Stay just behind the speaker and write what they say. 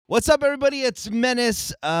What's up, everybody? It's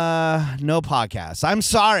Menace. No podcast. I'm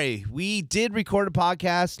sorry. We did record a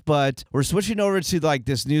podcast, but we're switching over to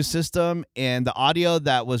this new system, and the audio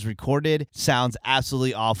that was recorded sounds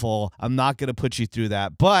absolutely awful. I'm not going to put you through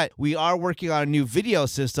that, but we are working on a new video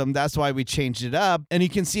system. That's why we changed it up, and you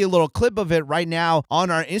can see a little clip of it right now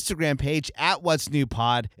on our Instagram page at What's New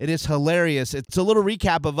Pod. It is hilarious. It's a little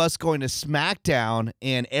recap of us going to SmackDown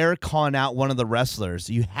and Eric calling out one of the wrestlers.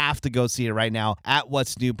 You have to go see it right now at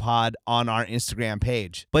What's New Pod on our Instagram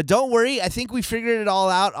page. But don't worry, I think we figured it all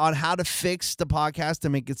out on how to fix the podcast to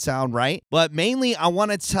make it sound right. But mainly, I want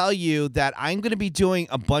to tell you that I'm going to be doing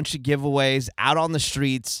a bunch of giveaways out on the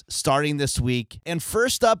streets starting this week. And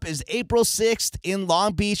first up is April 6th in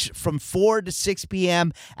Long Beach from 4 to 6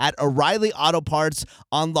 p.m. at O'Reilly Auto Parts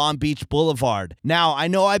on Long Beach Boulevard. Now, I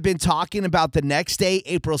know I've been talking about the next day,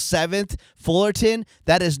 April 7th, Fullerton.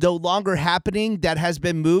 That is no longer happening. That has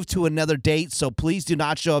been moved to another date, so please do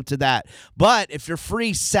not show up to that. But if you're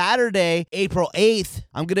free Saturday, April 8th,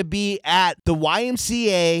 I'm going to be at the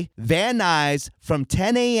YMCA Van Nuys from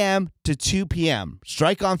 10 a.m. to 2 p.m.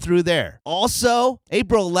 Strike on through there. Also,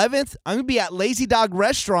 April 11th, I'm going to be at Lazy Dog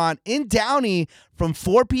Restaurant in Downey from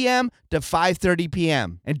 4 p.m. to 5:30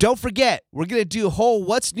 p.m. And don't forget, we're going to do a whole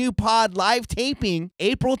What's New Pod live taping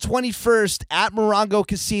April 21st at Morongo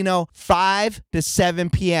Casino, 5 to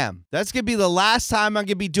 7 p.m. That's going to be the last time I'm going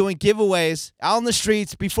to be doing giveaways out on the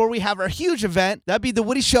streets before we have our huge event. That'd be the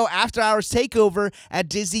Woody Show After Hours Takeover at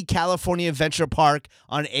Disney California Adventure Park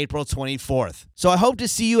on April 24th. So I hope to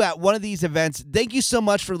see you at one of these events. Thank you so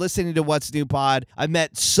much for listening to What's New Pod. I've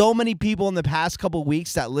met so many people in the past couple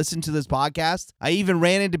weeks that listen to this podcast. I even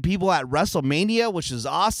ran into people at WrestleMania, which is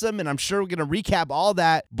awesome, and I'm sure we're going to recap all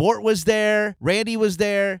that. Bort was there, Randy was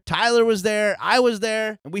there, Tyler was there, I was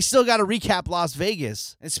there, and we still got to recap Las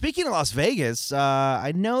Vegas. And speaking of Las Vegas,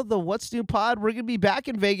 I know the What's New Pod, we're going to be back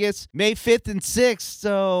in Vegas May 5th and 6th,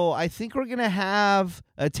 so I think we're going to have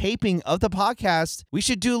a taping of the podcast. We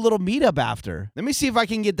should do a little meetup after. Let me see if I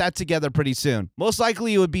can get that together pretty soon. Most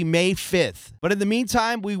likely it would be May 5th. But in the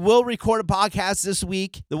meantime, we will record a podcast this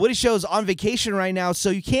week. The Woody Show is on vacation right now,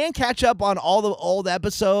 so you can catch up on all the old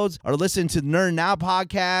episodes or listen to the Nerd Now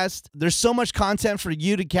podcast. There's so much content for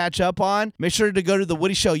you to catch up on. Make sure to go to the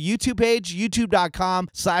Woody Show YouTube page,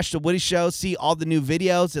 youtube.com/The Woody Show. See all the new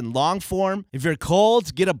videos in long form. If you're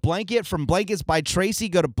cold, get a blanket from Blankets by Tracy.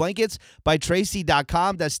 Go to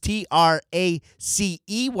blanketsbytracy.com. That's TRACEY.com.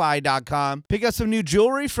 Pick up some new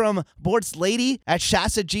jewelry from Bort's Lady at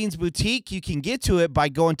Shasta Jeans Boutique. You can get to it by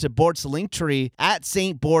going to Bort's Linktree at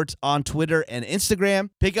St. Bort on Twitter and Instagram.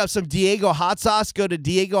 Pick up some Diego Hot Sauce. Go to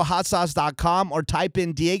diegohotsauce.com or type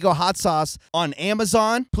in Diego Hot Sauce on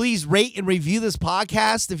Amazon. Please rate and review this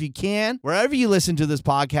podcast if you can, wherever you listen to this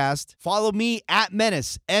podcast. Follow me at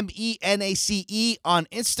Menace, MENACE on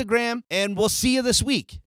Instagram, and we'll see you this week.